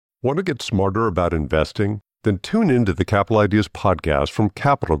Want to get smarter about investing? Then tune into the Capital Ideas podcast from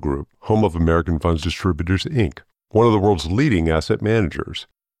Capital Group, home of American Funds Distributors, Inc., one of the world's leading asset managers.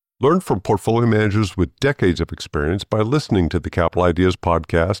 Learn from portfolio managers with decades of experience by listening to the Capital Ideas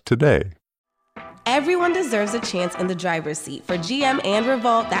podcast today. Everyone deserves a chance in the driver's seat. For GM and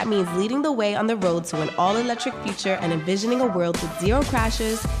Revolt, that means leading the way on the road to an all-electric future and envisioning a world with zero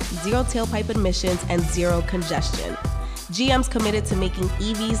crashes, zero tailpipe emissions, and zero congestion. GM's committed to making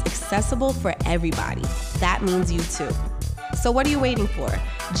EVs accessible for everybody. That means you too. So what are you waiting for?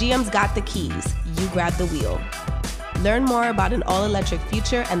 GM's got the keys. You grab the wheel. Learn more about an all-electric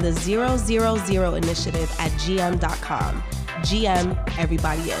future and the 000 initiative at gm.com. GM,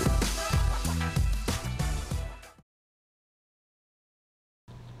 everybody in.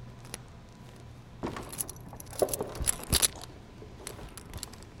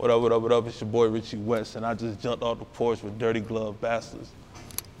 What up, what up, what up? It's your boy Richie Wess, and I just jumped off the porch with Dirty Glove Bastards.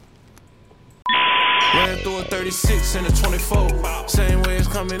 Ran through a 36 and a 24. Same way it's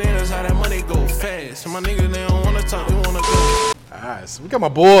coming in, that's how that money go fast. My niggas, they don't wanna talk, they wanna go. All right, so we got my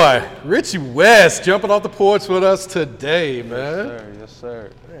boy, Richie Wess, jumping off the porch with us today, man. Yes, sir.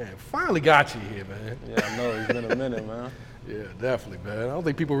 Man, finally got you here, man. Yeah, I know, it's been a minute, man. Yeah, definitely, man. I don't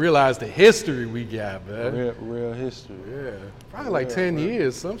think people realize the history we got, man. Real history. Yeah, probably like 10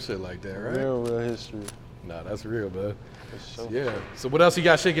 years, some shit like that, right? Real history. Nah, that's real, man. For sure. Yeah. So what else you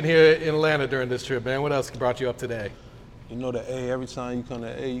got shaking here in Atlanta during this trip, man? What else brought you up today? You know the A, every time you come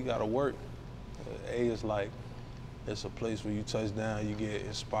to A, you gotta work. A is like, it's a place where you touch down, you get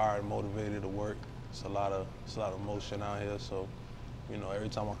inspired, motivated to work. It's a lot of motion out here, so, you know, every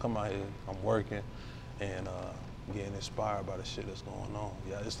time I come out here, I'm working and getting inspired by the shit that's going on.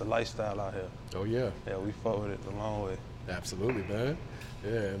 Yeah, it's the lifestyle out here. Oh, yeah. Yeah, we fuck with it the long way. Absolutely, man.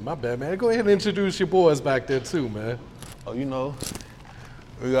 Yeah, my bad, man. Go ahead and introduce your boys back there, too, man. Oh, you know,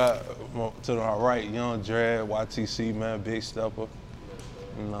 we got to our right, Young Dread, YTC, man, Big Stepper.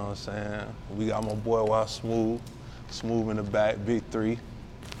 You know what I'm saying? We got my boy Wild Smooth in the back, Big 3.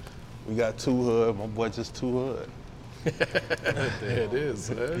 We got Two Hood, my boy just Two Hood. There it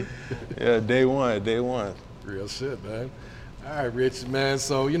is, man. Yeah, day one. Real shit, man. All right, Rich, man.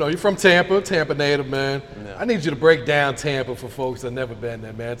 So, you know, you're from Tampa native, man. Yeah. I need you to break down Tampa for folks that never been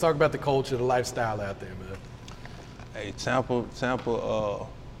there, man. Talk about the culture, the lifestyle out there, man. Hey, Tampa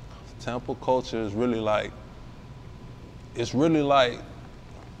culture is really like, it's really like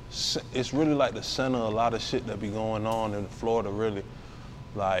the center of a lot of shit that be going on in Florida, really.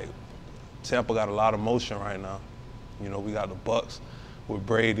 Like, Tampa got a lot of motion right now. You know, we got the Bucks with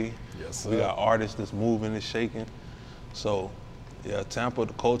Brady. Yes, sir. We got artists that's moving and shaking. So, yeah, Tampa,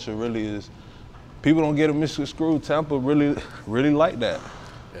 the culture really is, people don't get it misconstrued. Tampa really like that.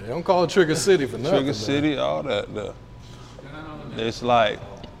 Yeah, they don't call it Trigger City for nothing. Trigger City, all that. It's like,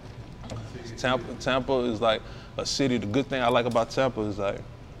 Tampa is like a city. The good thing I like about Tampa is like,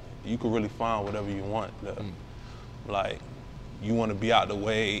 you can really find whatever you want. Like, you want to be out the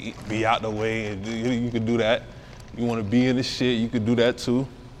way, and you can do that. You want to be in the shit, you could do that too.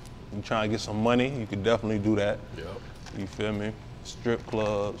 You trying to get some money, you could definitely do that. Yep. You feel me? Strip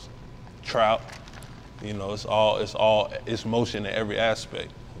clubs, trout, you know, it's motion in every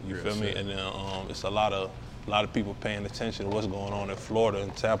aspect. You feel me? And then it's a lot of people paying attention to what's going on in Florida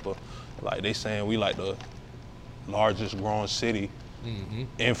and Tampa. Like, they saying we like the largest growing city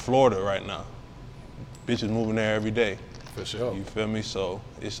in Florida right now. Bitches moving there every day. For sure. You feel me? So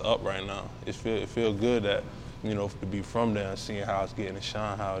it's up right now. It feel good that, you know, to be from there and seeing how it's getting to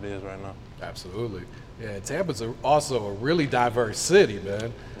shine how it is right now. Absolutely. Yeah, Tampa's also a really diverse city,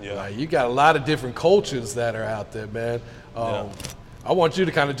 man. Yeah. Like, you got a lot of different cultures that are out there, man. Yeah. I want you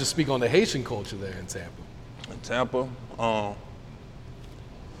to kind of just speak on the Haitian culture there in Tampa. In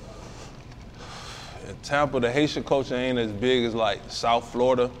Tampa, the Haitian culture ain't as big as like South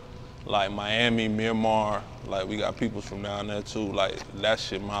Florida, like Miami, Miramar. Like, we got people from down there too. Like, that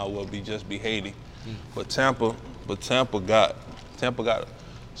shit might well be Haiti. But Tampa got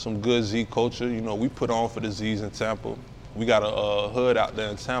some good Z culture. You know, we put on for the Z's in Tampa. We got a hood out there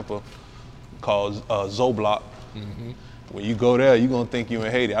in Tampa called Zoblock. When you go there, you're gonna think you in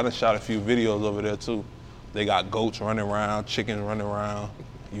Haiti. I done shot a few videos over there too. They got goats running around, chickens running around,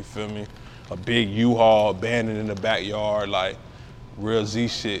 you feel me? A big U-Haul abandoned in the backyard, like real Z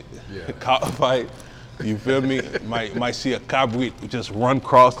shit. Yeah. Cop fight, you feel me? might see a cop just run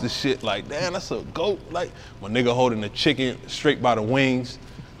across the shit like, damn, that's a goat. Like, my nigga holding the chicken straight by the wings.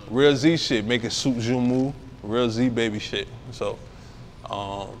 Real Z shit, making soup jumu, real Z baby shit. So,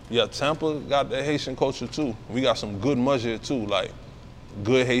 yeah, Tampa got the Haitian culture too. We got some good mud here too, like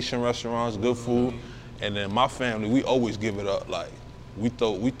good Haitian restaurants, good food. And then my family, we always give it up. Like, we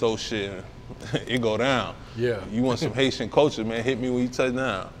throw shit and it go down. Yeah. You want some Haitian culture, man, hit me when you touch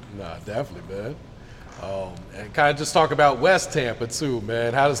down. Nah, definitely, man. And kind of just talk about West Tampa too,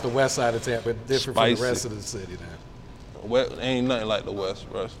 man. How does the west side of Tampa differ from the rest of the city then? West, ain't nothing like the West,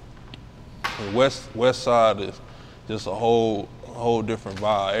 bro. The west side is just a whole different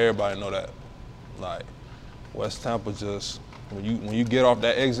vibe. Everybody know that. Like West Tampa, just when you get off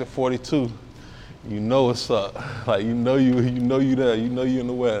that exit 42, you know what's up. Like you know you there. You know you in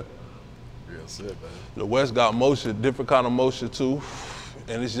the West. Real shit, man. The West got motion, different kind of motion too,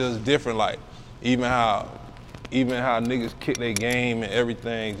 and it's just different. Like even how niggas kick their game and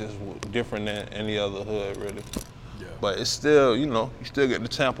everything, just different than any other hood, really. Yeah. But it's still, you still get the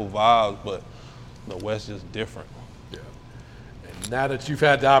Tampa vibes, but the West is different. Yeah. And now that you've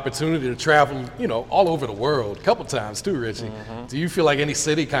had the opportunity to travel, all over the world, a couple times too, Richie, do you feel like any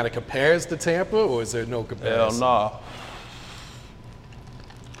city kind of compares to Tampa, or is there no comparison? Hell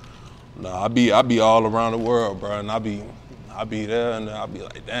no. Nah, I be all around the world, bro, and I be there, and I be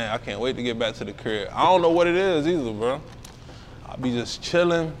like, damn, I can't wait to get back to the crib. I don't know what it is either, bro. I be just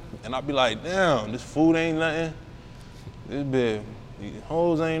chilling, and I be like, damn, this food ain't nothing. These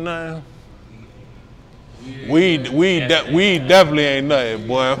hoes ain't nothing. We definitely ain't nothing,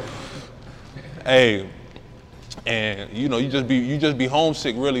 boy. Hey, and you just be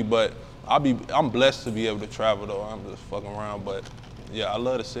homesick, really. But I'm blessed to be able to travel though. I'm just fucking around, but yeah, I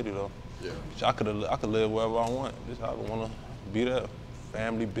love the city though. Yeah, I could live wherever I want. Just I want to be there,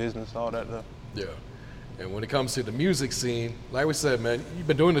 family, business, all that stuff. Yeah. And when it comes to the music scene, like we said, man, you've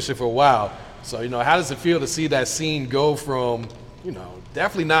been doing this shit for a while. So, how does it feel to see that scene go from,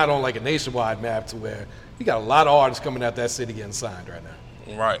 definitely not on like a nationwide map to where you got a lot of artists coming out that city getting signed right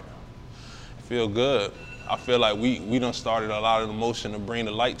now? Right. I feel good. I feel like we done started a lot of the motion to bring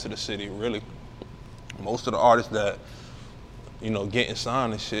the light to the city, really. Most of the artists that, getting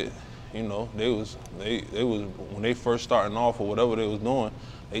signed and shit, they was when they first starting off or whatever they was doing,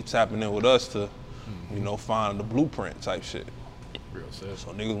 they tapping in with us to, find the blueprint type shit. Real shit.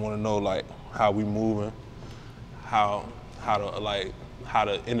 So niggas want to know like how we moving, how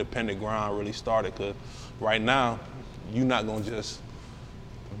the independent grind really started. Cause right now, you not gonna just,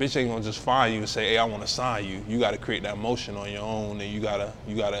 a bitch ain't gonna just find you and say, hey, I want to sign you. You got to create that motion on your own, and you gotta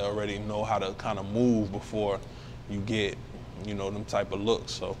already know how to kind of move before you get, them type of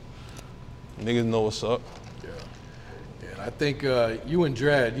looks. So niggas know what's up. Yeah. And I think you and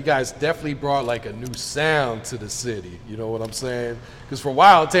Dredd, you guys definitely brought like a new sound to the city. You know what I'm saying? Because for a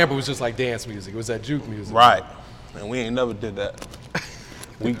while, Tampa was just like dance music. It was that juke music. Right. And we ain't never did that.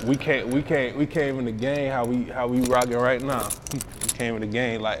 we came in the game how we rocking right now. We came in the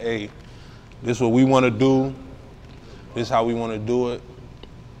game like, hey, this is what we want to do. This is how we want to do it.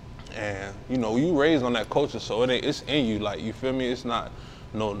 And you raised on that culture, so it's in you. Like, you feel me? It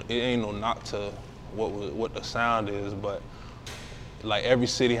ain't no knock to what the sound is, but like every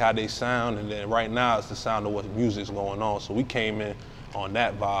city how they sound, and then right now it's the sound of what music's going on. So we came in on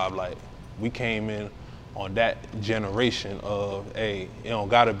that vibe, like we came in on that generation of, hey, it don't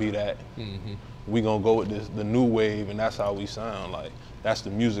gotta be that. Mm-hmm. We gonna go with the new wave, and that's how we sound. Like that's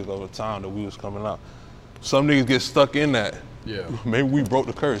the music of the time that we was coming out. Some niggas get stuck in that. Yeah. Maybe we broke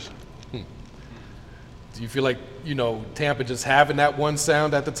the curse. Do you feel like, Tampa just having that one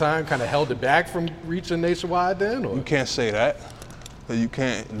sound at the time kind of held it back from reaching nationwide then? Or? You can't say that. You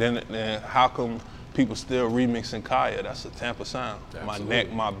can't. Then how come people still remixing Kaya? That's a Tampa sound. Absolutely. My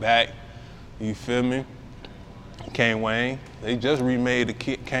neck, my back. You feel me? Kane Wayne. They just remade the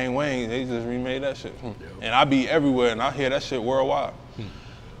Kane Wayne. They just remade that shit. Yep. And I be everywhere, and I hear that shit worldwide.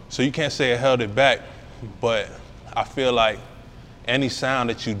 So you can't say it held it back, but I feel like any sound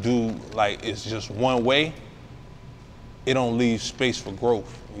that you do, like it's just one way, it don't leave space for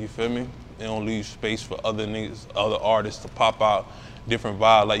growth. You feel me? It don't leave space for other niggas, other artists to pop out different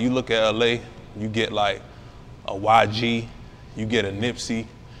vibes. Like you look at LA, you get like a YG, you get a Nipsey,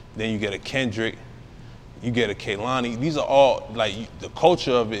 then you get a Kendrick, you get a Kehlani. These are all like the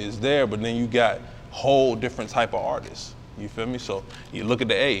culture of it is there, but then you got whole different type of artists. You feel me? So you look at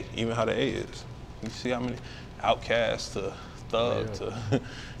the A, even how the A is. You see how many Outkast to Thug to,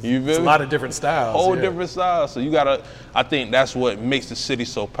 you feel me? It's a lot of different styles. Whole different styles. So you gotta, I think that's what makes the city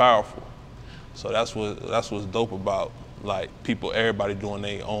so powerful. So that's what's dope about like everybody doing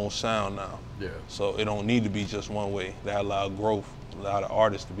their own sound now. Yeah. So it don't need to be just one way. That allow growth, allow the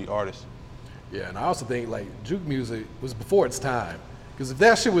artists to be artists. Yeah, and I also think like juke music was before its time. Because if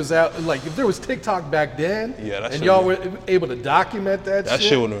that shit was out, like if there was TikTok back then, and y'all were able to document that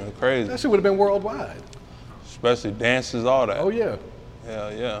shit would have been crazy. That shit would have been worldwide. Especially dances, all that. Oh yeah.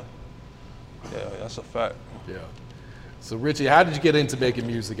 Yeah, that's a fact. Yeah. So Richie, how did you get into making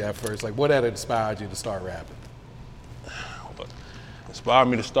music at first? Like, what had inspired you to start rapping? What inspired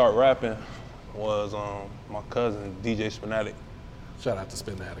me to start rapping was my cousin, DJ Spinatic. Shout out to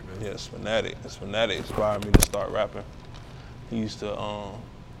Spinatic, man. Yeah, Spinatic inspired me to start rapping. He used to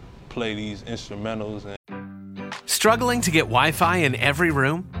play these instrumentals. Struggling to get Wi-Fi in every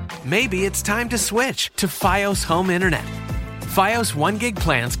room? Maybe it's time to switch to Fios Home Internet. Fios 1 gig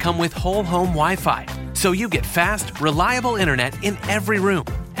plans come with whole home Wi-Fi, so you get fast, reliable internet in every room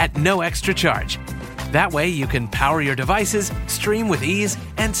at no extra charge. That way you can power your devices, stream with ease,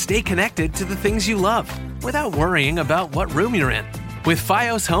 and stay connected to the things you love without worrying about what room you're in. With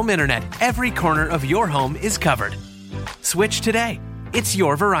Fios Home Internet, every corner of your home is covered. Switch today. It's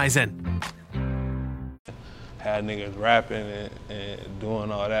your Verizon. Had niggas rapping and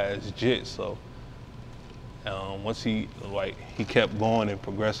doing all that as jit, so once he kept going and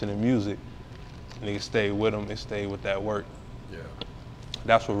progressing in music, niggas stayed with him and stayed with that work. Yeah.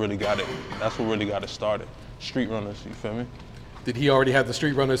 That's what really got it started. Street Runners, you feel me? Did he already have the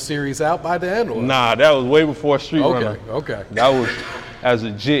Street Runners series out by then? Or? Nah, that was way before Street Runner. Okay. That was as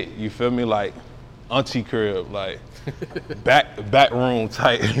a jit, you feel me? Like auntie crib, like back room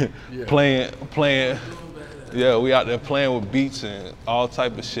type, Yeah. playing. Yeah, we out there playing with beats and all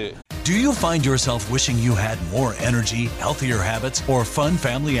type of shit. Do you find yourself wishing you had more energy, healthier habits, or fun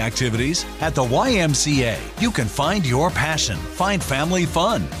family activities? At the YMCA, you can find your passion, find family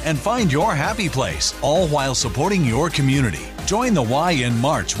fun, and find your happy place, all while supporting your community. Join the Y in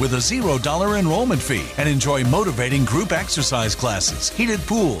March with a $0 enrollment fee and enjoy motivating group exercise classes, heated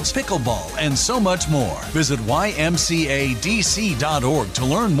pools, pickleball, and so much more. Visit ymcadc.org to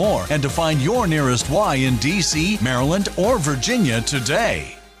learn more and to find your nearest Y in DC, Maryland, or Virginia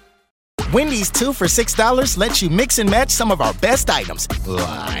today. Wendy's 2 for $6 lets you mix and match some of our best items,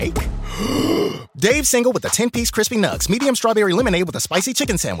 like Dave Single with a 10-piece crispy nugs, medium strawberry lemonade with a spicy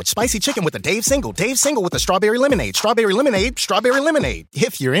chicken sandwich, spicy chicken with a Dave Single with a strawberry lemonade, strawberry lemonade,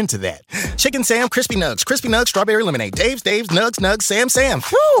 if you're into that. Chicken Sam, crispy nugs, strawberry lemonade, Dave's, nugs, Sam.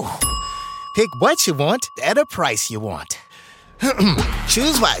 Phew! Pick what you want at a price you want.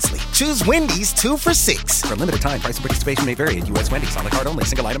 Choose wisely. Choose Wendy's 2 for $6. For a limited time, price and participation may vary at U.S. Wendy's. On the card only.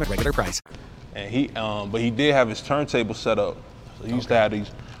 Single item at regular price. And but he did have his turntable set up. So he used to have these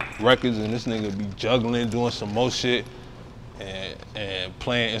records, and this nigga be juggling, doing some more shit, and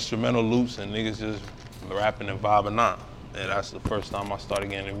playing instrumental loops, and niggas just rapping and vibing out. And that's the first time I started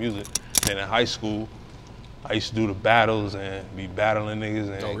getting into music. Then in high school, I used to do the battles and be battling niggas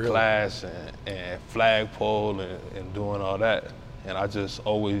in class and flagpole and doing all that. And I just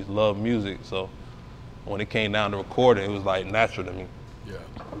always loved music, so when it came down to recording, it was like natural to me. Yeah.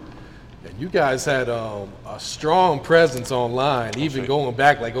 And you guys had a strong presence online, even going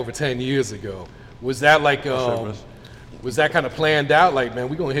back like over 10 years ago. Was that like, was that kind of planned out? Like, man,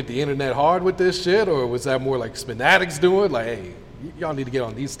 we gonna hit the internet hard with this shit? Or was that more like Spinatics doing? Like, hey, y'all need to get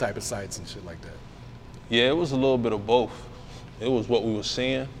on these type of sites and shit like that? Yeah, it was a little bit of both. It was what we were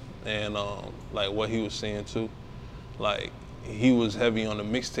seeing and like what he was seeing too. Like he was heavy on the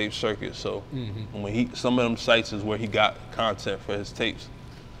mixtape circuit, so when some of them sites is where he got content for his tapes.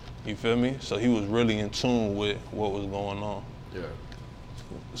 You feel me? So he was really in tune with what was going on. Yeah.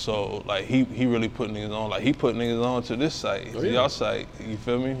 So like he really put niggas on. Like he put niggas on to this site, y'all site. You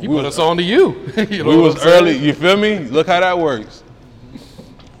feel me? He put us on to you. You know we was early. You feel me? Look how that works.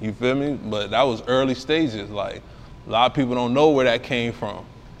 You feel me? But that was early stages. Like a lot of people don't know where that came from.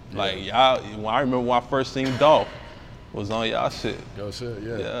 Like y'all, I remember when I first seen Dolph was on y'all shit. Yo shit,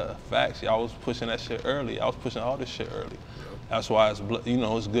 yeah. Yeah, facts. Y'all was pushing that shit early. I was pushing all this shit early. That's why it's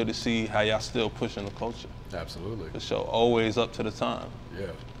it's good to see how y'all still pushing the culture. Absolutely. For sure, always up to the time.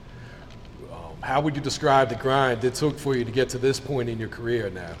 Yeah. How would you describe the grind it took for you to get to this point in your career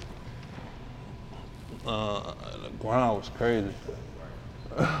now? The grind was crazy.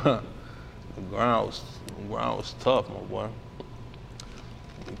 The grind was tough, my boy.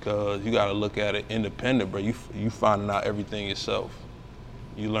 Because you gotta look at it independent, bro. You finding out everything yourself.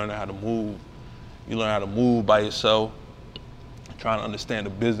 You learn how to move. You learn how to move by yourself. Trying to understand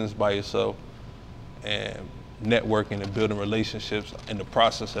the business by yourself, and networking and building relationships in the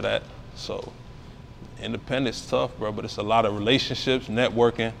process of that. So independence tough, bro, but it's a lot of relationships,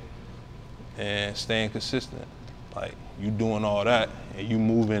 networking, and staying consistent. Like you doing all that and you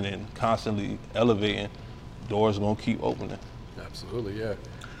moving and constantly elevating, doors gonna keep opening. Absolutely, yeah.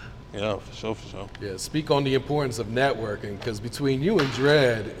 Yeah, for sure. Yeah, speak on the importance of networking, because between you and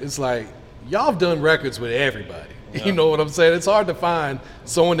Dredd, it's like y'all have done records with everybody. Yeah. You know what I'm saying? It's hard to find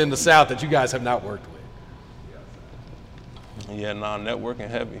someone in the South that you guys have not worked with. Yeah, networking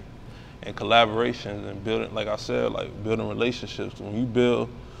heavy. and collaborations and building, like I said, like building relationships. When you build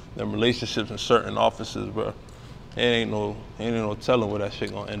them relationships in certain offices, bro, ain't no telling where that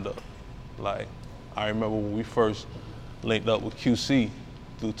shit gonna end up. Like, I remember when we first linked up with QC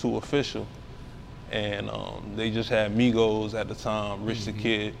through 2 Official, and they just had Migos at the time, Rich the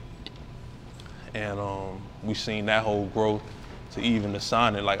Kid, and we seen that whole growth to even the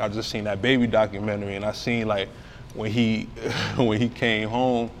signing. Like, I just seen that Baby documentary, and I seen like when he came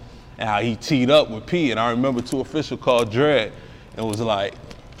home and how he teed up with P, and I remember 2 Official called Dread and was like,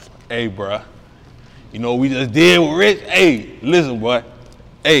 hey, bruh, you know what we just did with Rich? Hey, listen, boy.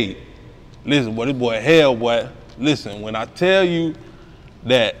 Hey, listen, boy, this boy hell, boy. Listen, when I tell you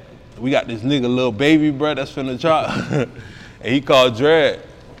that we got this nigga Lil Baby, bruh, that's finna drop, and he called Dread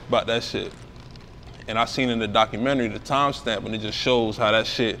about that shit. And I seen in the documentary the timestamp, and it just shows how that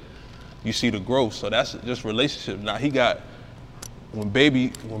shit, you see the growth. So that's just relationship. Now he got, when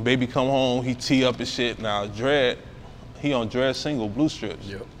baby come home, he tee up his shit. Now Dread, he on Dread single, Blue Strips,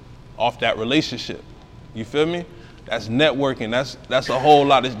 off that relationship. You feel me? That's networking. That's a whole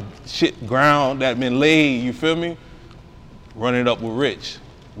lot of shit ground that been laid. You feel me? Running it up with Rich.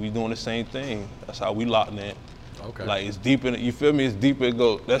 We doing the same thing. That's how we locked in. Okay. Like, it's deep in it. You feel me? It's deeper. It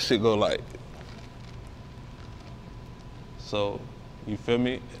go. That shit go like. So, you feel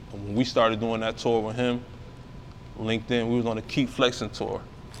me? When we started doing that tour with him, LinkedIn, we was on the Keep Flexing tour.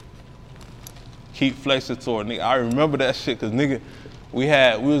 Keep Flexing tour, nigga. I remember that shit, cause nigga, we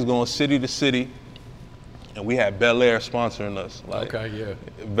was going city to city, and we had Bel Air sponsoring us. Like, okay,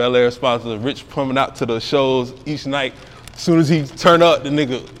 yeah. Bel Air sponsored Rich coming out to the shows each night. As soon as he turn up, the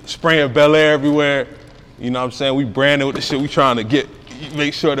nigga spraying Bel Air everywhere. You know what I'm saying? We branded with the shit. We trying to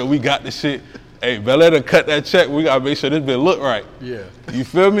make sure that we got the shit. Hey, Bel Air to cut that check. We gotta make sure this bitch look right. Yeah. You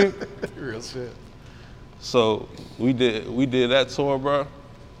feel me? Real shit. So we did that tour, bro.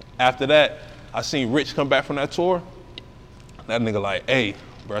 After that, I seen Rich come back from that tour. That nigga like, hey,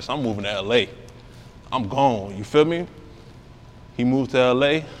 bro, so I'm moving to LA. I'm gone. You feel me? He moved to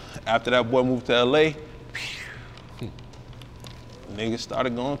LA. After that boy moved to LA, nigga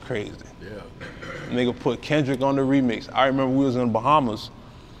started going crazy. Yeah. Nigga put Kendrick on the remix. I remember we was in the Bahamas.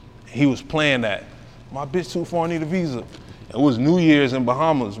 He was playing that. My bitch too far, need a visa. It was New Year's in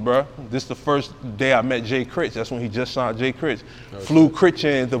Bahamas, bro. This the first day I met Jay Critch. That's when he just signed Jay Critch. Okay. Flew Critch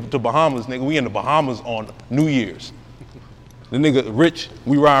in to Bahamas, nigga. We in the Bahamas on New Year's. The nigga Rich,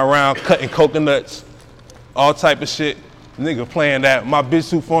 we ride around cutting coconuts, all type of shit. The nigga playing that. My bitch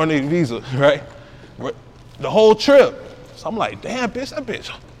too far, need a visa, right? The whole trip. So I'm like, damn, bitch, that bitch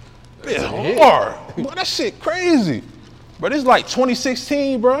hard. Boy, that shit crazy. But it's like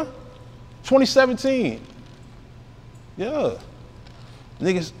 2016, bro. 2017. Yeah.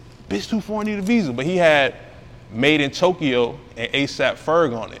 Niggas, bitch too foreign, need a visa. But he had Made in Tokyo and ASAP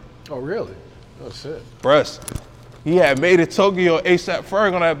Ferg on it. Oh, really? Oh, shit. Bruh, he had Made in Tokyo and ASAP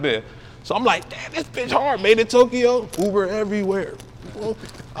Ferg on that bit. So I'm like, damn, this bitch hard. Made in Tokyo, Uber everywhere.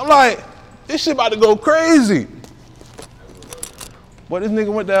 I'm like, this shit about to go crazy. But this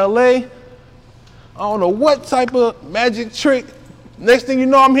nigga went to LA. I don't know what type of magic trick. Next thing you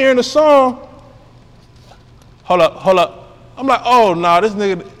know, I'm hearing a song. Hold up. I'm like, oh, nah, this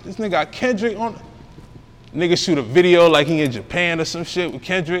nigga got Kendrick on. Nigga shoot a video like he in Japan or some shit with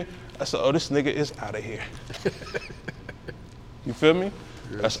Kendrick. I said, oh, this nigga is out of here. You feel me?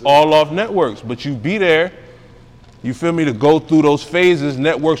 That's all off networks, but you be there, you feel me, to go through those phases,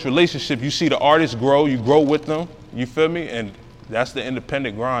 networks, relationship. You see the artists grow, you grow with them, you feel me? And that's the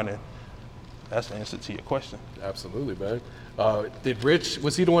independent grind, and that's the answer to your question. Absolutely, man. Did Rich,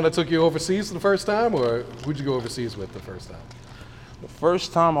 was he the one that took you overseas for the first time, or who'd you go overseas with the first time? The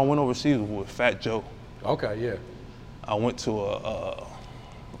first time I went overseas was with Fat Joe. Okay, yeah. I went to a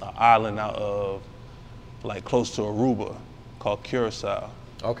island out of, like, close to Aruba called Curacao.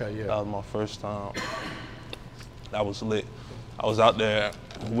 Okay, yeah. That was my first time. That was lit. I was out there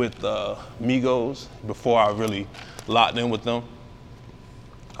with Migos before I really locked in with them.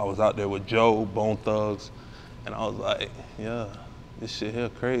 I was out there with Joe, Bone Thugs, and I was like, yeah, this shit here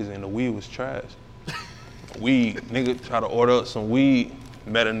crazy, and the weed was trash. Weed, nigga tried to order up some weed,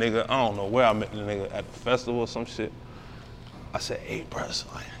 met a nigga, I don't know where I met the nigga, at the festival or some shit. I said, hey, bro,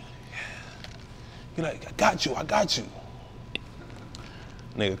 like, he like, I got you.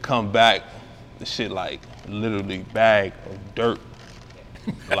 Nigga come back, the shit like literally bag of dirt.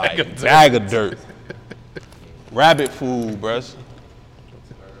 Like bag of dirt. Rabbit food, bruh.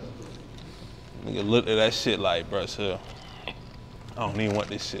 Nigga looked at that shit like, bruh, here. I don't even want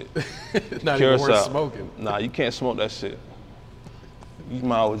this shit. Not even worth smoking. Nah, you can't smoke that shit. You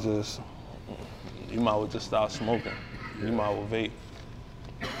might as well just stop smoking. Yeah. You might as well vape.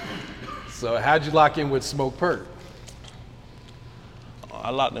 So how'd you lock in with Smoke Perk?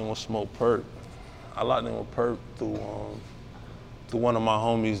 I locked in with Smoke Perk. I locked in with Perk through one of my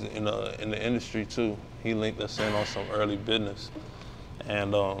homies in the industry too. He linked us in on some early business,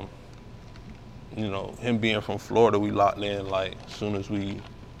 and you know, him being from Florida, we locked in. Like as soon as we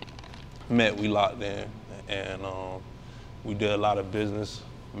met, we locked in, and we did a lot of business,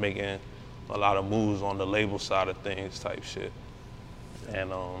 making a lot of moves on the label side of things, type shit.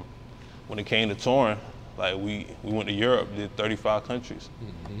 And when it came to touring, like we went to Europe, did 35 countries.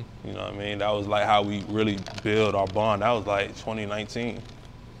 Mm-hmm. You know what I mean? That was like how we really build our bond. That was like 2019.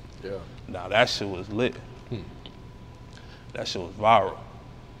 Yeah. Now that shit was lit. That shit was viral.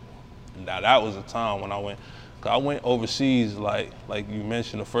 Now that was a time when I went overseas, like you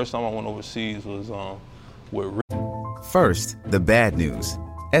mentioned, the first time I went overseas was with First, the bad news.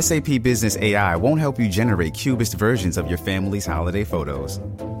 SAP Business AI won't help you generate cubist versions of your family's holiday photos.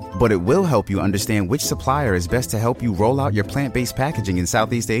 But it will help you understand which supplier is best to help you roll out your plant-based packaging in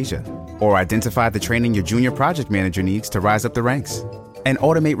Southeast Asia, or identify the training your junior project manager needs to rise up the ranks, and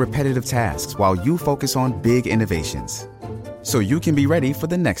automate repetitive tasks while you focus on big innovations, so you can be ready for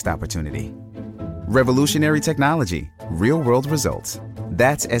the next opportunity. Revolutionary technology, real-world results.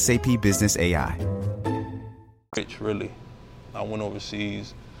 That's SAP Business AI. Rich, really. I went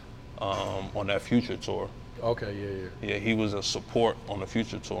overseas on that Future tour. Okay, yeah. Yeah, he was a support on the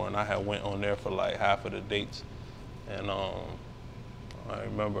Future tour, and I had went on there for like half of the dates. And I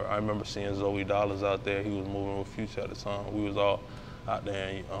remember seeing Zoe Dollars out there. He was moving with Future at the time. We was all out there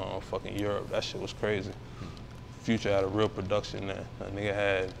in fucking Europe. That shit was crazy. Future had a real production there. That nigga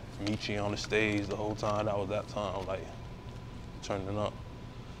had Richie on the stage the whole time. That was that time, like turning up.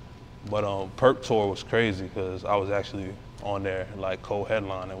 But Perk tour was crazy because I was actually on there like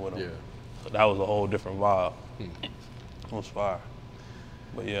co-headlining with him. Yeah. So that was a whole different vibe. It was fire.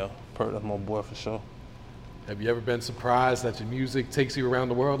 But yeah, Perk, that's my boy for sure. Have you ever been surprised that your music takes you around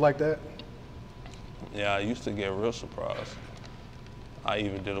the world like that? Yeah, I used to get real surprised. I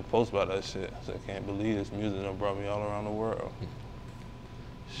even did a post about that shit. I said, I can't believe this music done brought me all around the world.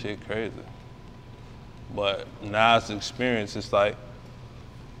 Shit crazy. But now it's the experience, it's like,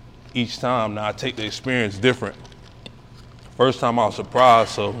 each time now I take the experience different. First time I was surprised,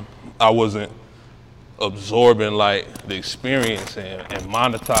 so I wasn't absorbing like the experience and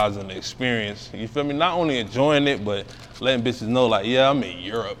monetizing the experience. You feel me? Not only enjoying it, but letting bitches know like, yeah, I'm in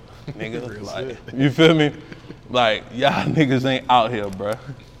Europe, nigga. Like, you feel me? Like, y'all niggas ain't out here, bruh.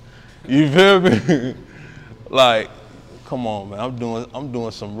 You feel me? Like, come on, man. I'm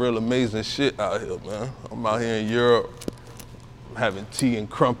doing some real amazing shit out here, man. I'm out here in Europe. I'm having tea and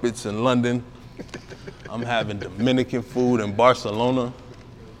crumpets in London. I'm having Dominican food in Barcelona.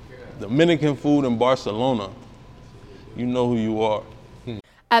 Dominican food in Barcelona. You know who you are.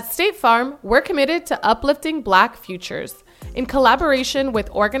 At State Farm, we're committed to uplifting Black futures. In collaboration with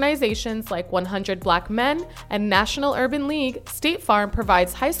organizations like 100 Black Men and National Urban League, State Farm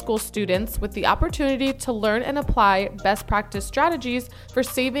provides high school students with the opportunity to learn and apply best practice strategies for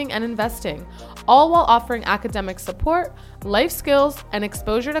saving and investing, all while offering academic support, life skills, and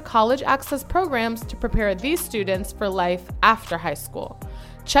exposure to college access programs to prepare these students for life after high school.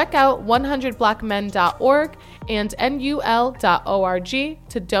 Check out 100blackmen.org and nul.org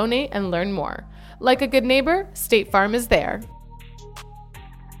to donate and learn more. Like a good neighbor, State Farm is there.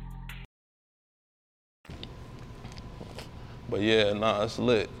 But yeah, nah, it's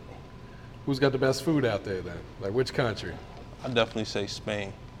lit. Who's got the best food out there then? Like which country? I definitely say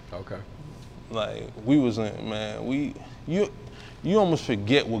Spain. Okay. Like we was in, man, you almost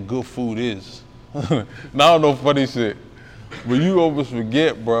forget what good food is. Now no funny shit. But you almost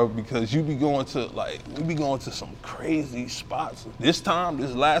forget, bro, because you be going to we be going to some crazy spots. This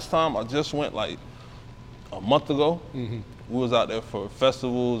last time I just went like a month ago. Mm-hmm. We was out there for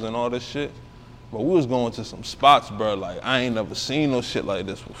festivals and all this shit. But we was going to some spots, bro, like I ain't never seen no shit like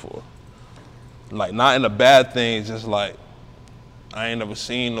this before. Like not in a bad thing, just like I ain't never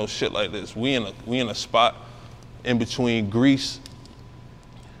seen no shit like this. We in a spot in between Greece.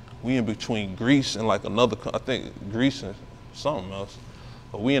 We in between Greece and like another, I think Greece and something else.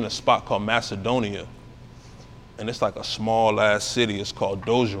 But we in a spot called Macedonia. And it's like a small ass city. It's called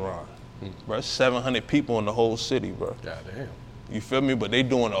Dojeron. Bro, it's 700 people in the whole city, bro. God damn. You feel me? But they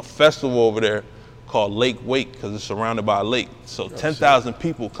doing a festival over there called Lake Wake because it's surrounded by a lake. So 10,000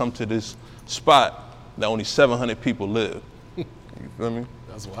 people come to this spot that only 700 people live. You feel me?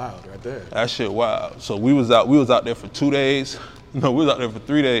 That's wild right there. That shit wild. So we was out there for 2 days. No, we was out there for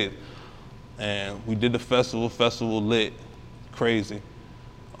 3 days. And we did the festival lit, crazy.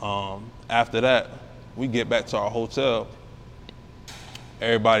 After that, we get back to our hotel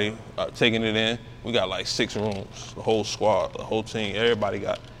everybody taking it in. We got like 6 rooms, the whole squad, the whole team. Everybody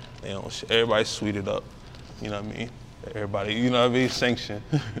got, everybody suited up. You know what I mean? Everybody, you know what I mean? Sanctioned.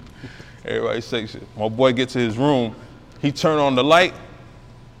 Everybody sanctioned. My boy gets to his room. He turned on the light,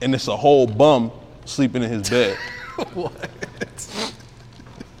 and it's a whole bum sleeping in his bed. What?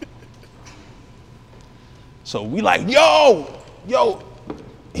 So we like, yo,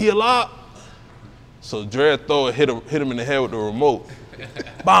 he alive? So Dre throw it, hit him in the head with the remote.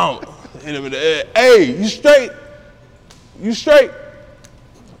 Bam, hit him in the head. Hey, you straight? You straight?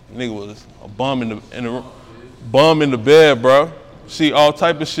 Nigga was a bum in the bed, bro. See all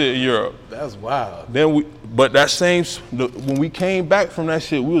type of shit in Europe. That's wild. Then when we came back from that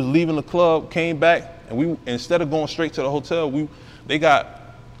shit, we was leaving the club, came back, and we instead of going straight to the hotel, they got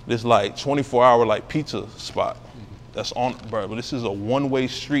this like 24-hour like pizza spot that's on, bro. But this is a one-way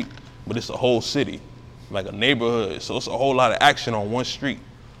street, but it's a whole city, like a neighborhood. So it's a whole lot of action on one street.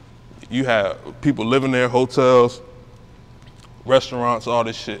 You have people living there, hotels, restaurants, all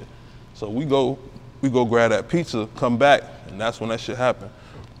this shit. So we go grab that pizza, come back, and that's when that shit happened.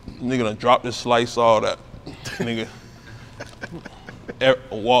 Nigga done dropped this slice, all that. Nigga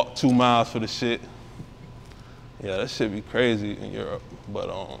walk 2 miles for the shit. Yeah, that shit be crazy in Europe.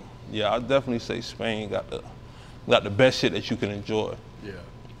 But yeah, I definitely say Spain got the best shit that you can enjoy. Yeah,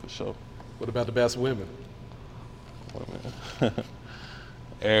 for sure. What about the best women?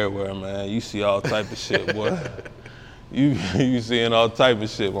 Everywhere, man. You see all type of shit, boy. You seeing all type of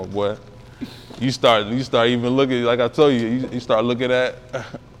shit, my boy. You start even looking, like I told you, you start looking at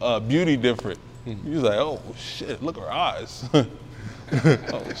beauty different. You was like, oh shit, look at her eyes.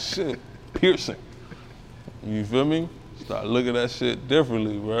 Oh shit, piercing. You feel me? Start looking at shit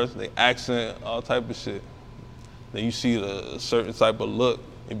differently, bro. They accent, all type of shit. Then you see a certain type of look,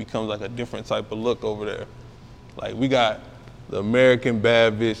 it becomes like a different type of look over there. Like we got the American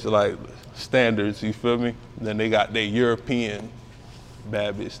bad bitch like standards, you feel me? Then they got their European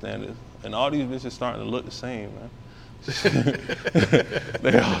bad bitch standards. And all these bitches starting to look the same, man.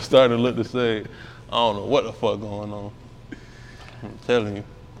 They all starting to look the same. I don't know what the fuck going on. I'm telling you.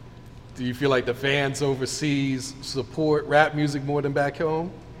 Do you feel like the fans overseas support rap music more than back home?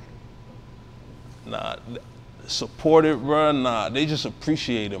 Nah, support it, bro. Nah, they just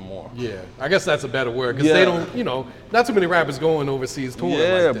appreciate it more. Yeah, I guess that's a better word because they don't, not too many rappers going overseas touring like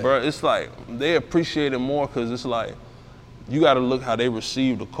that. Yeah, bro. It's like they appreciate it more because it's like you got to look how they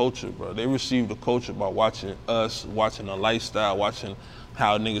receive the culture, bro. They receive the culture by watching us, watching the lifestyle, watching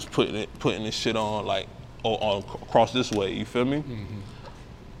how niggas putting this shit on like on across this way. You feel me? Mm-hmm.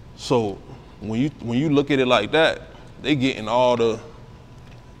 So when you look at it like that, they getting all the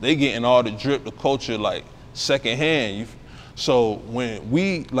drip, the culture like secondhand. So when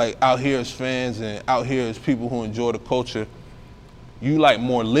we like out here as fans and out here as people who enjoy the culture, you like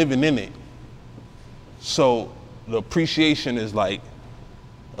more living in it. So the appreciation is like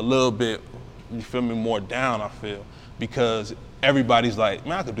a little bit, you feel me, more down, I feel, because everybody's like,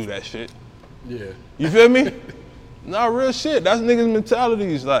 man, I could do that shit. Yeah. You feel me? Nah, real shit. That's niggas'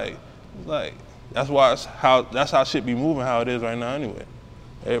 mentalities. Like that's how shit be moving how it is right now anyway.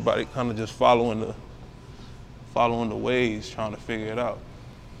 Everybody kind of just following the ways, trying to figure it out.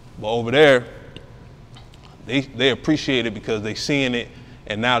 But over there, they appreciate it because they seeing it,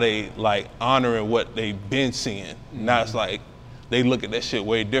 and now they like honoring what they've been seeing. Mm-hmm. Now it's like they look at that shit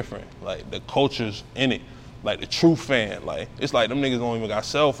way different. Like the culture's in it. Like the true fan. Like it's like them niggas don't even got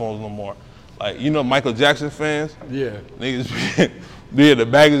cell phones no more. Like, you know Michael Jackson fans? Yeah. Niggas be in the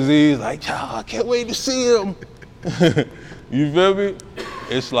magazines like, y'all, I can't wait to see him. You feel me?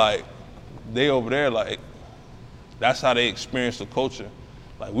 It's like, they over there like, that's how they experience the culture.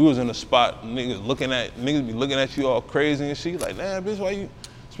 Like we was in a spot, niggas be looking at you all crazy and shit. Like, damn, bitch, why you,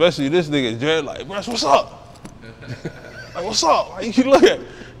 especially this nigga, Jared, like, bro, what's up? Like, what's up? Why you keep looking?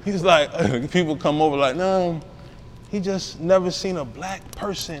 He's like, people come over like, no, he just never seen a black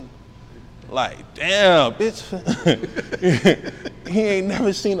person. Like, damn, bitch. He ain't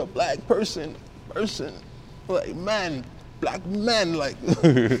never seen a black person. Like, man, black man, like,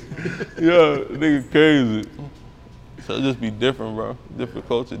 yeah, nigga crazy. So it just be different, bro. Different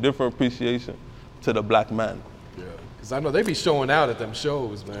culture, different appreciation to the black man. Yeah, because I know they be showing out at them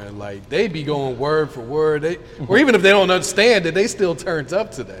shows, man. Like, they be going word for word. Or even if they don't understand it, they still turned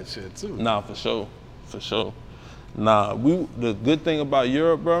up to that shit, too. Nah, for sure. Nah, the good thing about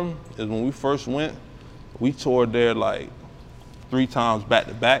Europe, bro, is when we first went, we toured there like 3 times back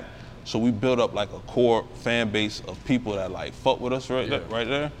to back. So we built up like a core fan base of people that like fuck with us right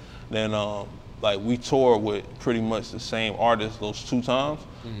there. Then like we toured with pretty much the same artists those 2 times.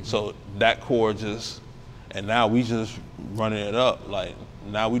 Mm-hmm. So that core and now we just running it up. Like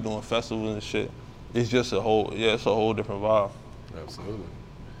now we doing festivals and shit. It's just it's a whole different vibe. Absolutely.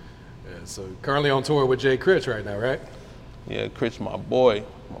 Yeah, so currently on tour with Jay Critch right now, right? Yeah, Critch, my boy,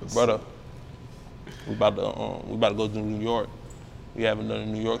 my brother. We about to go to New York. We haven't done a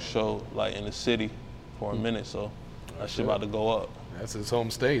New York show like in the city for a minute, so that shit about to go up. That's his home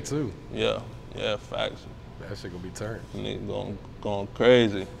state too. Yeah, facts. That shit gonna be turned. Nigga going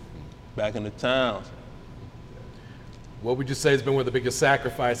crazy. Back in the towns. What would you say has been one of the biggest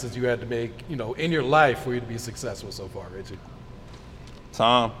sacrifices you had to make, in your life for you to be successful so far, Richie?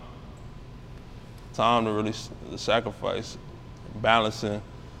 Time to really sacrifice, balancing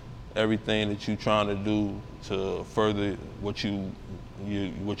everything that you're trying to do to further what you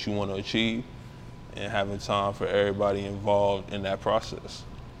want to achieve, and having time for everybody involved in that process.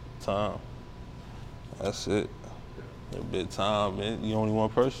 Time. That's it. A bit of time, man. You only one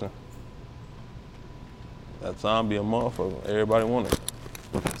person. That time be a motherfucker. Everybody want it.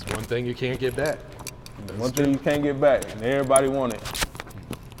 It's one thing you can't get back. One thing you can't get back, and everybody want it.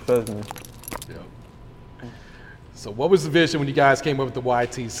 Trust me. Yeah. So what was the vision when you guys came up with the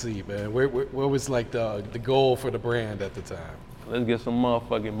YTC, man? What was like the goal for the brand at the time? Let's get some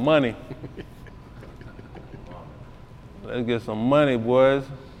motherfucking money. Let's get some money, boys.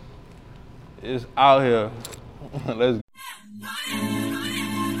 It's out here. Let's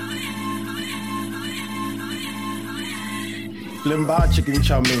Limba Chicken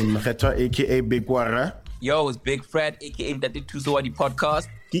Chow Mein, aka Big Water. Yo, it's Big Fred, aka Daddy Tuzawadi Podcast.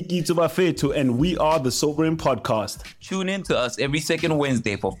 Kiki Tubafetu, and we are the Sobering Podcast. Tune in to us every second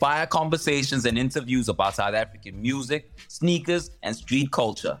Wednesday for fire conversations and interviews about South African music, sneakers, and street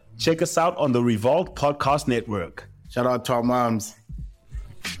culture. Check us out on the Revolt Podcast Network. Shout out to our moms.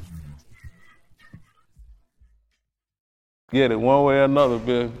 get it one way or another,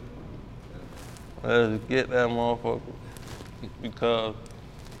 bitch. Let's get that motherfucker. Because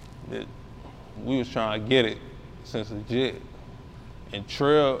we was trying to get it since legit. And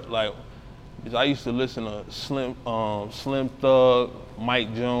Trill, like, I used to listen to Slim Thug,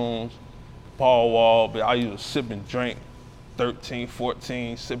 Mike Jones, Paul Wall, but I used to sip and drink, 13,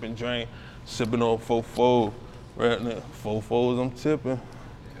 14, sip and drink, sipping on 4-4, right now. 4-4s I'm tipping.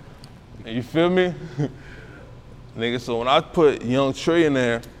 You feel me? Nigga, so when I put Young Trey in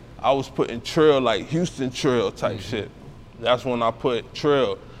there, I was putting Trill like Houston Trill type shit. That's when I put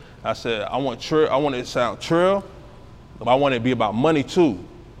Trill. I said, I want Trill, I want it to sound Trill, but I want it to be about money too.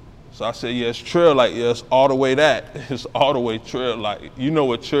 So I said, yeah, it's Trill, like, yeah, it's all the way that. It's all the way Trill, like, you know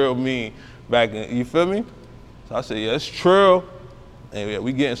what Trill mean back in, you feel me? So I said, yeah, it's Trill, and yeah,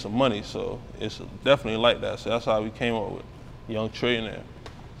 we getting some money, so it's definitely like that. So that's how we came up with Young Trey in there.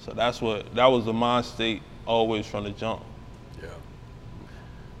 So that was the mind state always from the jump. Yeah.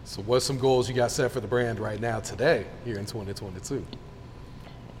 So what's some goals you got set for the brand right now today, here in 2022?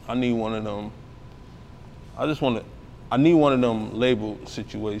 I need one of them, I need one of them label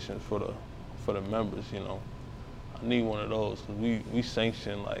situations for the members, you know. I need one of those, cause we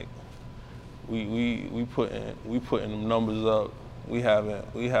sanction, like, we putting them numbers up. We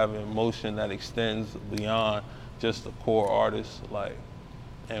having motion that extends beyond just the core artists, like,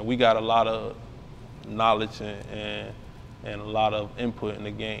 and we got a lot of knowledge and a lot of input in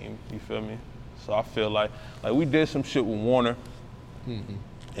the game, you feel me? So I feel like we did some shit with Warner,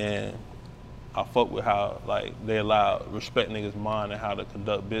 and I fuck with how, like, they respect niggas' mind and how to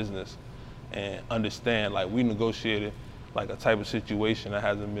conduct business and understand, like, we negotiated like a type of situation that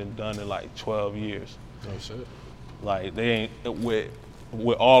hasn't been done in like 12 years. Oh shit. Like, they ain't, with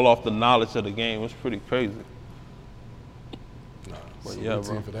all off the knowledge of the game, it's pretty crazy. Nah, but so yeah,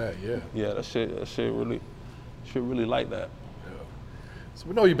 bro. For that, yeah. Yeah, that shit really like that. Yeah. So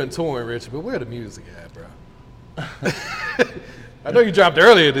we know you've been touring, Rich, but where the music at, bro? I know you dropped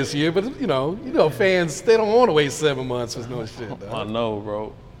earlier this year, but you know, fans, they don't want to wait 7 months with no shit, dog. I know,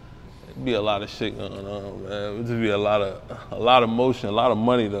 bro. It'd be a lot of shit going on, man. It'd just be a lot of motion, a lot of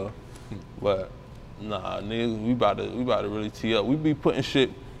money though. But nah, niggas, we about to really tee up. We be putting shit.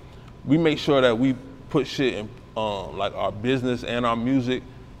 We make sure that we put shit in, like, our business and our music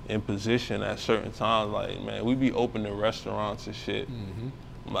in position at certain times. Like, man, we be opening restaurants and shit.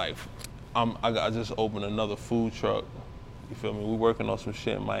 Like, I just opened another food truck. You feel me? We working on some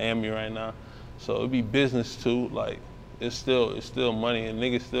shit in Miami right now. So it'd be business too. Like, it's still money, and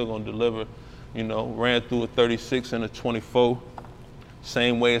niggas still gonna deliver. You know, ran through a 36 and a 24.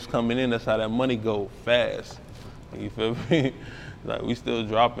 Same way it's coming in, that's how that money go, fast. You feel me? Like, we still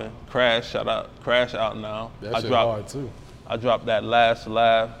dropping. Crash out now. That shit hard too. I dropped that last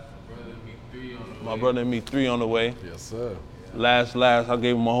live. My brother and me 3 on the way. Yes, sir. Last, I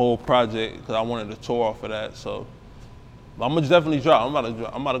gave him a whole project because I wanted to tour off of that. So I'm gonna definitely drop. I'm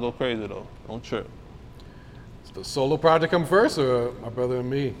about to go crazy though. Don't trip. Is the solo project come first, or My Brother and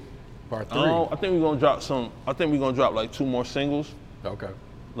Me, part 3? I think we're gonna drop some. I think we're gonna drop like 2 more singles. Okay.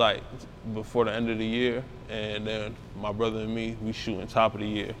 Like before the end of the year, and then My Brother and Me, we shooting top of the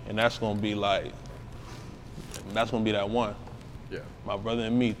year, and that's gonna be that one. Yeah. My Brother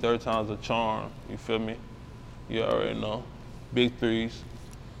and Me, 3rd time's a charm. You feel me? You already know. Big threes,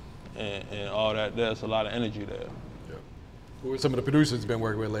 and all that. There's a lot of energy there. Yeah. Who are some of the producers you've been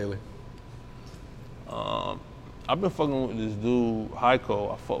working with lately? I've been fucking with this dude,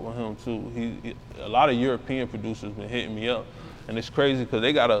 Heiko. I fuck with him too. A lot of European producers been hitting me up, and it's crazy because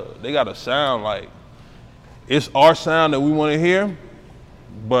they got a sound like it's our sound that we want to hear,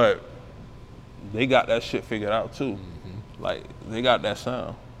 but they got that shit figured out too. Mm-hmm. Like they got that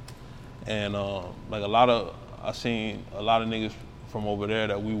sound, and like I seen a lot of niggas from over there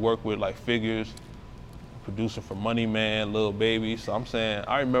that we work with, like Figures, producing for Money Man, Lil Baby. So I'm saying,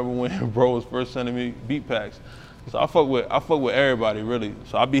 I remember when bro was first sending me beat packs. So I fuck with everybody really.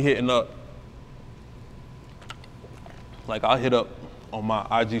 So I be hitting up, like I'll hit up on my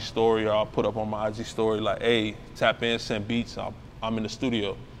IG story, or I'll put up on my IG story like, hey, tap in, send beats, I'm in the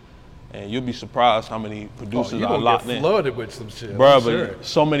studio. And you'll be surprised how many producers are locked in. Flooded with some shit. Bro, but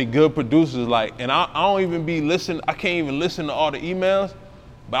so many good producers, like, and I don't even be listening, I can't even listen to all the emails,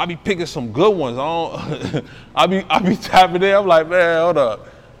 but I be picking some good ones. I be tapping in, I'm like, man, hold up.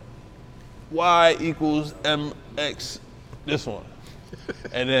 Y equals MX, this one.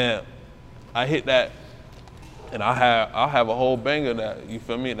 And then I hit that, and I'll have a whole banger that, you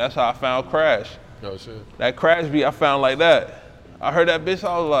feel me? That's how I found Crash. Oh shit. That Crash beat I found like that. I heard that bitch,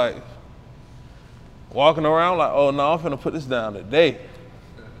 I was like, walking around like, oh no, I'm finna put this down today.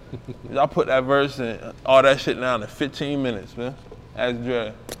 I put that verse and all that shit down in 15 minutes, man. Ask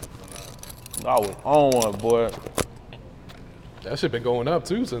Dre. I was on one, boy. That shit been going up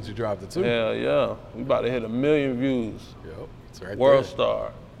too since you dropped it too. Yeah, yeah. We about to hit 1 million views. Yep, it's right World there.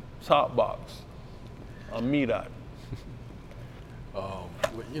 Star, Top Box, Amida.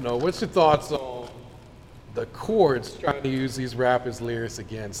 You know, what's your thoughts on the courts trying to use these rappers' lyrics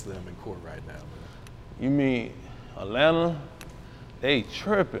against them in court right now, man? You mean Atlanta? They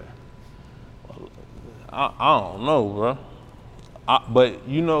tripping. I don't know, bro. But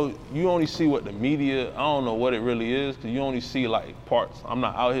you know, you only see what the media, I don't know what it really is, because you only see like parts. I'm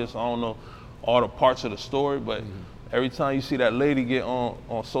not out here, so I don't know all the parts of the story, but every time you see that lady get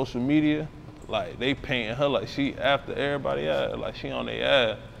on social media, like they painting her like she after everybody ass, like she on their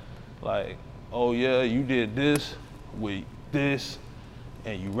ass. Like, oh yeah, you did this with this,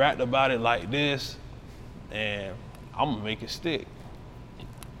 and you rapped about it like this, and I'm gonna make it stick.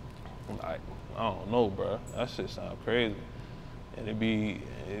 Like, I don't know, bro. That shit sound crazy. And it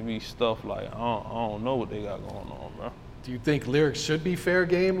be stuff like, I don't know what they got going on, bro. Do you think lyrics should be fair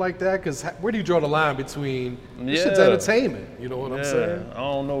game like that? Because where do you draw the line between this shit's entertainment? You know what I'm saying? I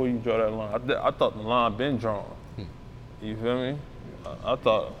don't know where you draw that line. I thought the line been drawn. You feel me? I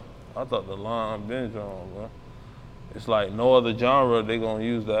thought the line been drawn, bro. It's like no other genre they gonna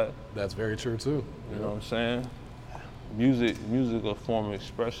use that. That's very true too. You know what I'm saying? Music a form of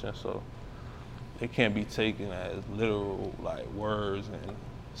expression, so it can't be taken as literal like words and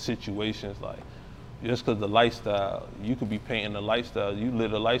situations. Like just because the lifestyle, you could be painting the lifestyle. You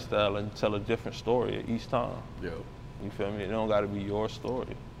live a lifestyle and tell a different story each time. Yo. You feel me? It don't got to be your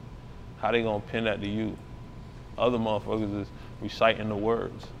story. How they gonna pin that to you? Other motherfuckers is reciting the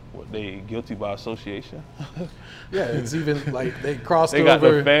words. What, they guilty by association? Yeah, it's even like they crossed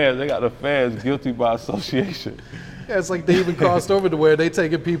over. They got the fans guilty by association. Yeah, it's like they even crossed over to where they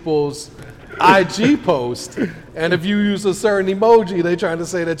taking people's IG post, and if you use a certain emoji, they trying to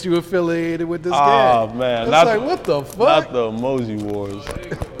say that you affiliated with this gang. Oh man, it's like what the fuck? Not the emoji wars.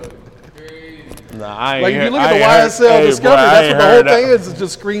 Nah, I ain't like if you heard, look at the YSL Discovery, that's what the whole thing is. It's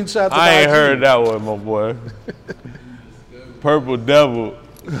just screenshots of I ain't IG. heard that one, my boy. Purple Devil.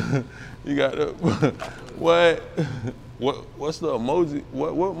 You got the what's the emoji?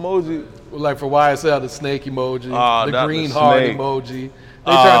 What emoji? Like for YSL, the snake emoji, the green the heart snake. emoji.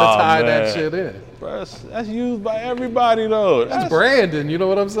 They try to tie that shit in. Bro, that's used by everybody though. That's branding, you know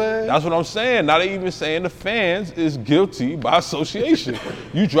what I'm saying? That's what I'm saying. Now they even saying the fans is guilty by association.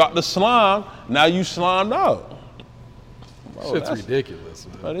 You dropped the slime, now you slimed out. Bro, shit's ridiculous,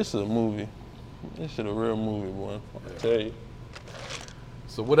 man. Bro, this is a movie. This shit a real movie, boy. I tell you.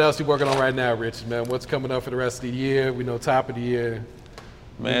 So what else you working on right now, Richie, man? What's coming up for the rest of the year? We know top of the year.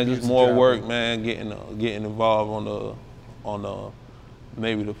 Man, just more work, man. Getting involved on the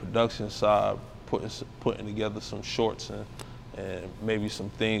maybe the production side, putting together some shorts and maybe some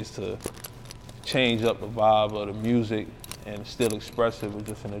things to change up the vibe of the music and still expressive, but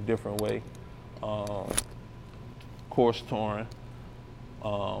just in a different way. Course touring,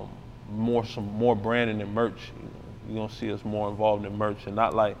 some more branding and merch. You're gonna see us more involved in merch, and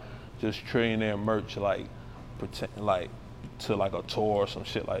not like just trillionaire merch, like pretend like to like a tour or some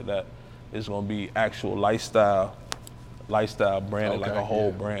shit like that. It's gonna be actual lifestyle branding, like a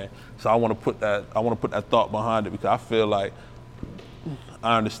whole brand. So I want to put that thought behind it, because I feel like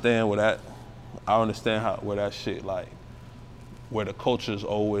I understand where that shit, like where the culture's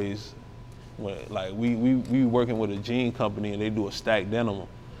always, like we working with a jean company and they do a stacked denim,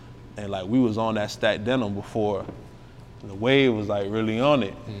 and like we was on that stacked denim before the wave was like really on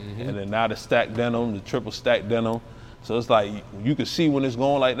it, and then now the stacked denim, the triple stacked denim. So it's like you could see when it's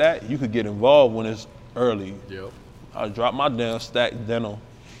going like that. You could get involved when it's early. Yep. I dropped my damn stacked denim,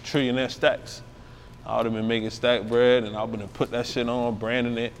 trillionaire stacks. I would have been making stack bread, and I would have put that shit on,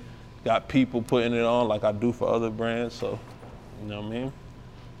 branding it, got people putting it on like I do for other brands. So, you know what I mean?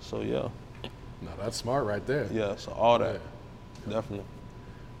 So yeah. No, that's smart right there. Yeah. So all that, definitely.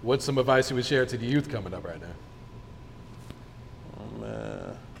 What's some advice you would share to the youth coming up right now? Oh,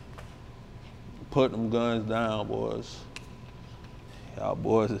 man. Put them guns down, boys. Y'all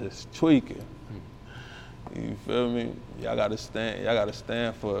boys is tweaking. You feel me? Y'all gotta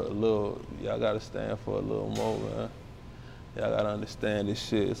stand for a little more, man. Y'all gotta understand this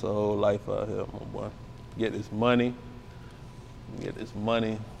shit. It's a whole life out here, my boy. Get this money,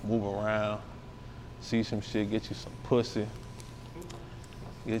 move around, see some shit, get you some pussy.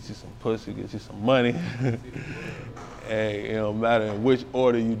 Get you some money. Hey, it don't matter in which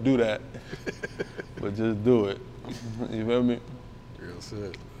order you do that, but just do it. You feel me? Real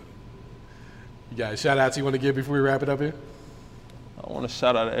shit. You got a shout out you want to give before we wrap it up here? I want to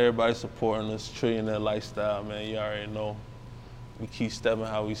shout out to everybody supporting this trillionaire lifestyle, man. You already know. We keep stepping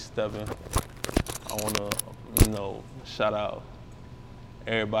how we stepping. I want to, shout out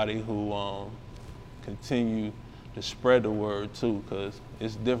everybody who continue to spread the word too, because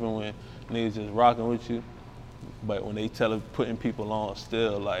it's different when niggas just rocking with you, but when they putting people on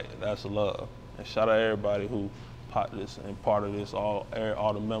still, like, that's love. And shout out everybody who part of this, all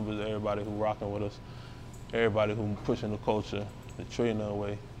the members, everybody who rocking with us, everybody who pushing the culture, the trillionaire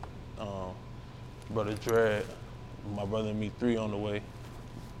way. Brother Dread, my brother and me 3 on the way,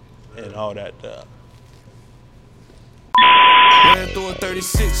 and all that. Ran through a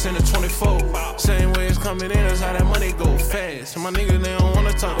 36 and a 24. Same way it's coming in, that's how that money go fast. And my niggas, they don't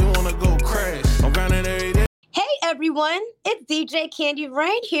wanna talk, they wanna go crash. I'm grinding every day. Hey everyone, it's DJ Candy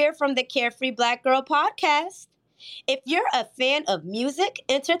Rain here from the Carefree Black Girl Podcast. If you're a fan of music,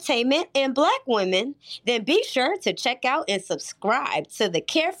 entertainment, and Black women, then be sure to check out and subscribe to the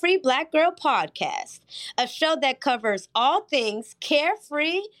Carefree Black Girl Podcast, a show that covers all things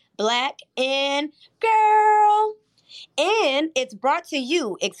carefree, Black, and girl. And it's brought to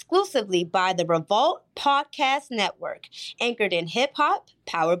you exclusively by the Revolt Podcast Network, anchored in hip-hop,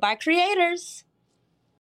 powered by creators.